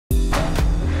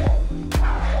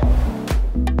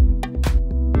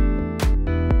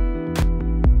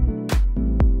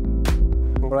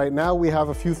right, now we have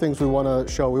a few things we want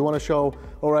to show. We want to show,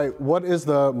 all right, what is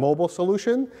the mobile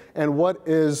solution and what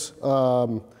is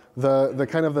the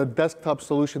kind of the desktop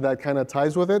solution that kind of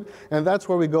ties with it. And that's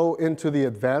where we go into the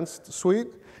advanced suite.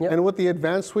 Yep. And with the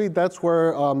advanced suite, that's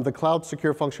where the cloud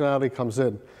secure functionality comes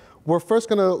in. We're first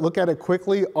going to look at it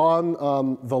quickly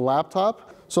on the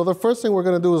laptop. So the first thing we're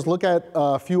going to do is look at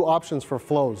a few options for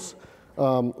flows.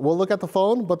 We'll look at the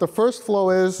phone, but the first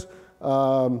flow is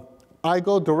I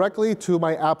go directly to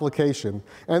my application.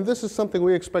 And this is something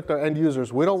we expect our end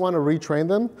users. We don't want to retrain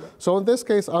them. So in this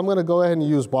case, I'm going to go ahead and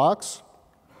use Box.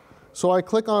 So I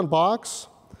click on Box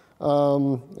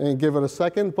and give it a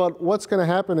second. But what's going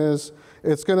to happen is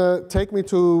it's going to take me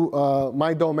to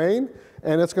my domain.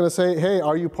 And it's going to say, hey,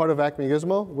 are you part of Acme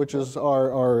Gizmo, which is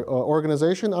our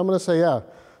organization? I'm going to say, yeah.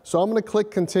 So I'm going to click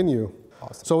Continue.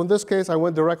 Awesome. So in this case, I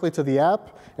went directly to the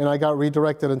app, and I got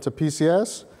redirected into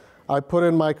PCS. I put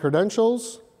in my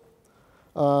credentials,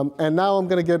 and now I'm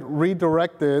going to get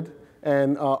redirected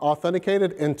and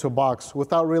authenticated into Box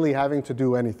without really having to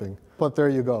do anything. But there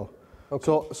you go.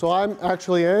 Okay. So I'm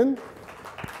actually in.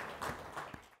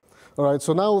 All right,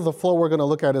 so now the flow we're going to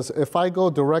look at is if I go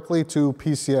directly to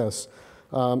PCS,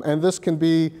 and this can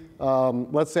be,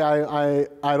 let's say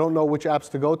I don't know which apps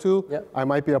to go to. Yep. I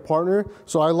might be a partner.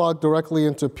 So I log directly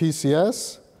into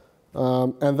PCS,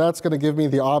 and that's going to give me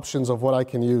the options of what I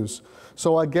can use.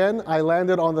 So again, I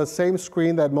landed on the same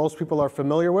screen that most people are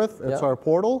familiar with. It's our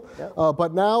portal. Yep.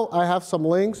 But now I have some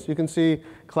links. You can see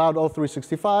Cloud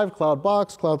O365, Cloud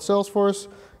Box, Cloud Salesforce,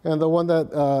 and the one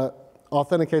that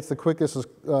authenticates the quickest is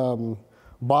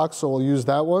Box, so we'll use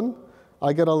that one.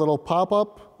 I get a little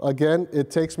pop-up. Again, it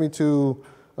takes me to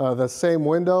the same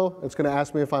window. It's going to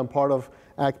ask me if I'm part of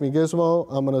Acme Gizmo.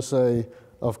 I'm going to say,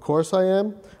 of course I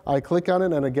am. I click on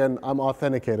it, and again, I'm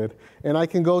authenticated. And I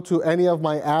can go to any of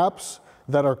my apps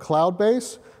that are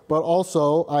cloud-based, but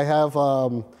also I have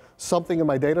something in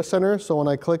my data center. So when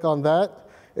I click on that,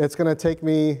 it's going to take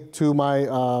me to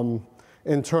my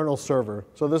internal server.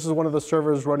 So this is one of the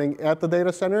servers running at the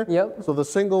data center. Yep. So the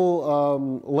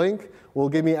single link will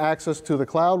give me access to the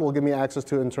cloud, will give me access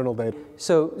to internal data.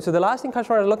 So the last thing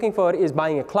customers are looking for is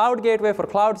buying a cloud gateway for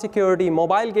cloud security,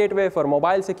 mobile gateway for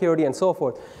mobile security, and so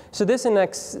forth. So this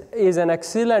is an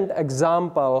excellent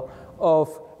example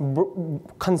of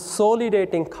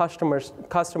consolidating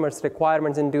customers'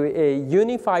 requirements into a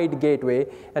unified gateway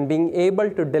and being able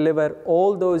to deliver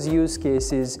all those use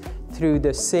cases through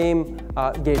the same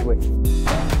gateway.